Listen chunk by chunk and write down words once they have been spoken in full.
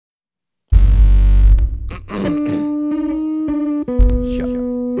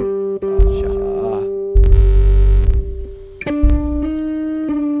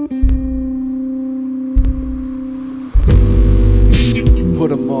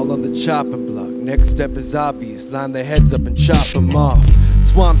all on the chopping block. Next step is obvious, line their heads up and chop them off.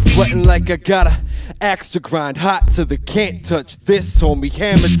 So I'm sweating like I got a axe to grind. Hot to the can't touch this, homie,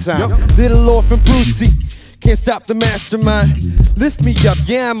 hammer time. Little orphan Brucey, can't stop the mastermind. Lift me up,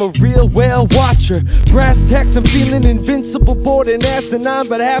 yeah, I'm a real whale watcher. Brass tacks, I'm feeling invincible, bored and asinine,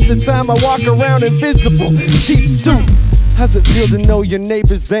 but half the time I walk around invisible. Cheap suit. How's it feel to know your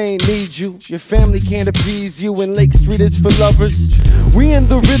neighbors, they ain't need you? Your family can't appease you, and Lake Street is for lovers. We in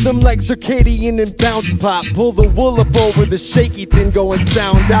the rhythm like circadian and bounce pop. Pull the wool up over the shaky thing, go and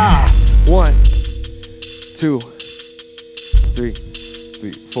sound off. 1, 2, 3,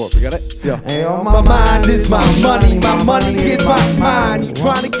 4. We got it? Yeah. Hey, my mind is my money is my mind. You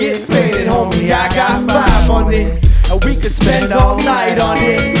tryna get faded, homie, I got 5 on it. And we could spend all night on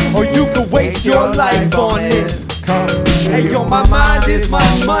it, or you could waste your life on it. Hey yo, my mind is my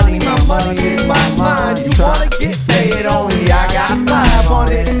money is my mind. You wanna get faded, only I got 5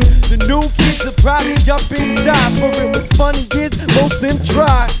 on it. The new kids are probably up and die for it. What's funny is most of them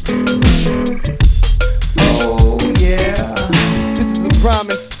try. Oh yeah, this is a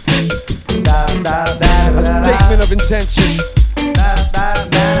promise, a statement of intention,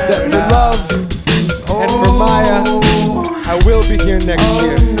 that for love and for Maya, I will be here next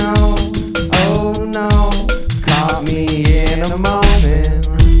year. Oh no, caught me in a moment,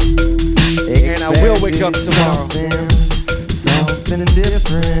 and I will wake up tomorrow. Something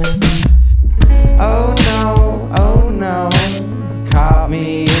different. Oh no, caught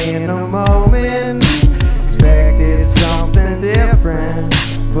me in a moment, expected something different,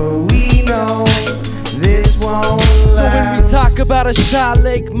 but we know this won't last. So when we talk about a Shy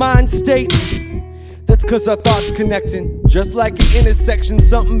Lake mind state, that's cause our thoughts connecting, just like an intersection.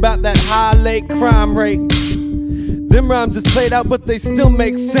 Something about that high lake crime rate. Them rhymes is played out, but they still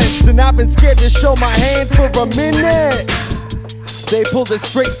make sense. And I've been scared to show my hand for a minute. They pulled a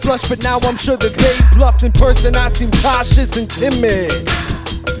straight flush, but now I'm sure that they bluffed. In person I seem cautious and timid,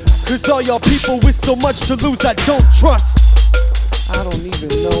 cause all y'all people with so much to lose I don't trust. I don't even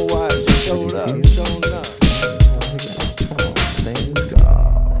know why I showed up.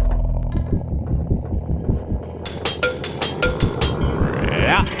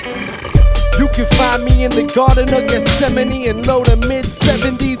 You can find me in the Garden of Gethsemane and load a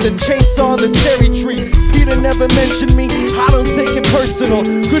mid-70s, a chainsaw on the cherry tree. Peter never mentioned me, I don't take it personal.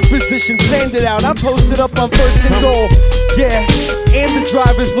 Good position, planned it out, I posted up on first and goal. Yeah, and the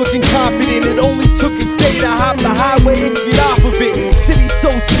driver's looking confident. It only took a day to hop the highway and get off of it. City's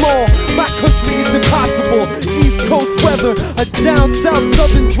so small, my country is impossible. East Coast weather, a down south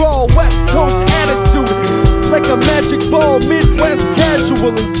southern drawl, West Coast attitude. Like a magic ball, Midwest casual,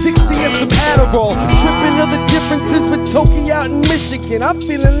 and 60 and some Adderall. Tripping of the differences with Tokyo out in Michigan. I'm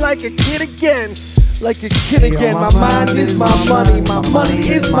feeling like a kid again. Like a kid again. My mind is my money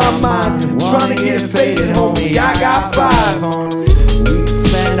is my mind. Trying to get faded, homie, I got 5. We could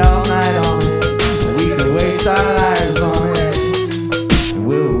spend all night on it, we could waste our lives on it, and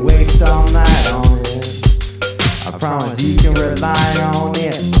we'll waste all night on it. I promise you can rely on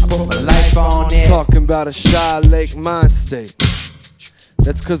it, I put my life on it. Talking about a Shy Lake mind state,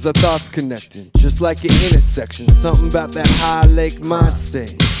 that's cause our thoughts connecting, just like an intersection. Something about that high lake mind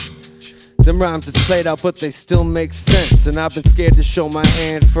state. Them rhymes is played out, but they still make sense. And I've been scared to show my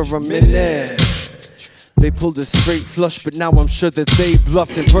hand for a minute. They pulled a straight flush, but now I'm sure that they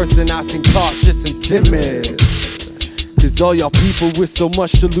bluffed. In person I seem cautious and timid, cause all y'all people with so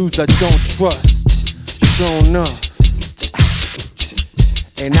much to lose I don't trust. Shown up,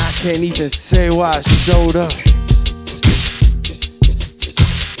 and I can't even say why I showed up.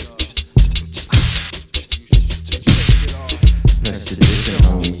 Nice addition,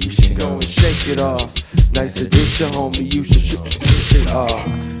 homie, you should go and shake it off. Nice addition, homie, you should shake it off.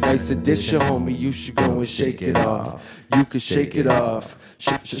 Nice addition, homie, you should go and shake it off. You could shake it off,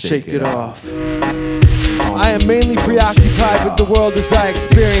 shake it off. I am mainly preoccupied with the world as I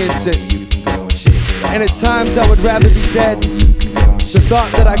experience it, and at times I would rather be dead. The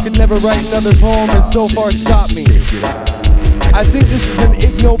thought that I could never write another poem has so far stopped me. I think this is an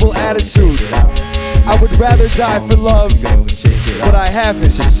ignoble attitude. I would rather die for love, but I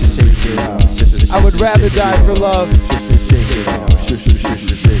haven't. I would rather die for love.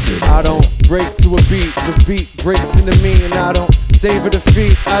 I don't break to a beat, the beat breaks into me, and I don't savor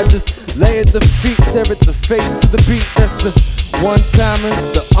defeat. I just lay at the feet, stare at the face of the beat. That's the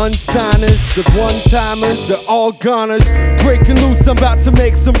one-timers, the unsigners, the one-timers, the all goners. Breaking loose, I'm about to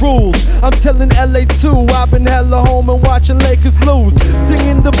make some rules. I'm telling LA too, I've been hella home and watching Lakers lose,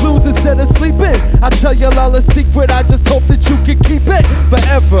 singing the blues instead of sleeping. I tell y'all all a secret, I just hope that you can keep it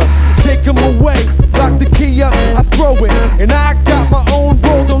forever. Take them away, lock the key up, I throw it, and I got my own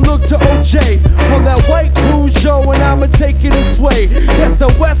role. Don't overtaking and sway. Yes, the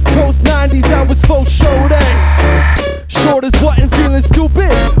West Coast 90s, I was full show day. Short as what and feeling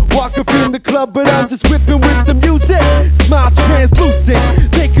stupid. Walk up in the club, but I'm just whipping with the music. Smile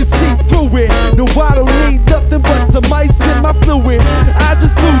translucent, they can see through it. No, I don't need nothing but some ice in my fluid. I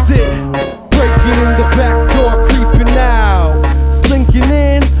just lose it. Breaking in the back door, creeping out. Slinking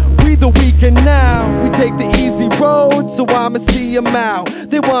in, we the weekend now. We take the easy road, so I'ma see them out.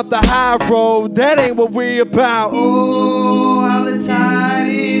 They want the high road, that ain't what we about. Oh, how the tide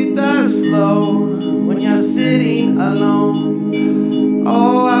it does flow when you're sitting alone.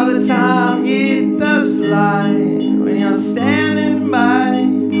 Oh, how the time it does fly when you're standing by.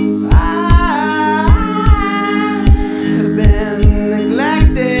 I've been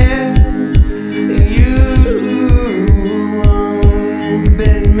neglected, and you've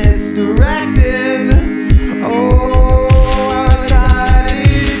been misdirected. Oh, how the tide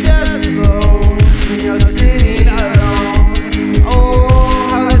it does flow when you're sitting alone. Oh,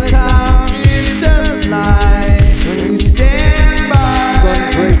 how the time it does fly when you stand by. Sun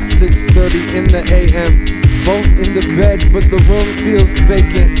breaks 6:30 in the AM. Both in the bed, but the room feels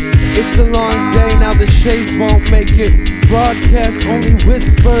vacant. It's a long day, now the shades won't make it. Broadcast only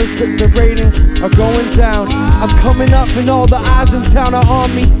whispers that the ratings are going down. I'm coming up and all the eyes in town are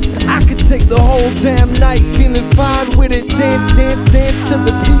on me. I could take the whole damn night, feeling fine with it. Dance, dance, dance to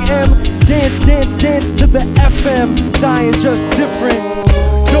the PM. Dance, dance, dance to the FM. Dying just different.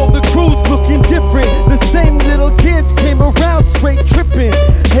 Yo, the crew's looking different. The same little kids came around straight tripping.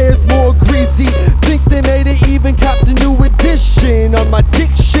 Hair's more greasy, think they made it even. Copped a new edition on my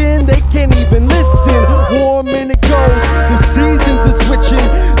diction. They can't even listen. Warm and it goes, the seasons are switching.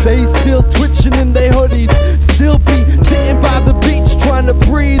 They still twitching in their hoodies. Still be sitting by the beach trying to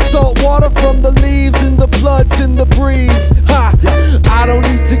breathe. Salt water from the leaves and the bloods in the breeze. Ha! I don't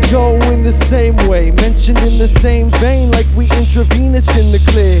need to go in the same way. Mentioned in the same vein like we intravenous in the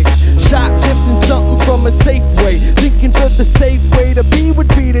click. Shoplifting something from a safe way. Thinking for the safe way to be would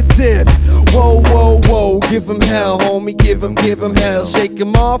be the tip. Whoa, whoa, whoa, give him hell, homie, give him hell. Shake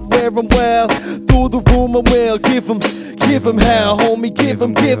him off, wear him well. Through the room and well, give him hell, homie, give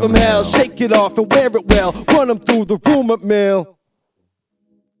him hell. Shake it off and wear it well. Run him through the room at mill.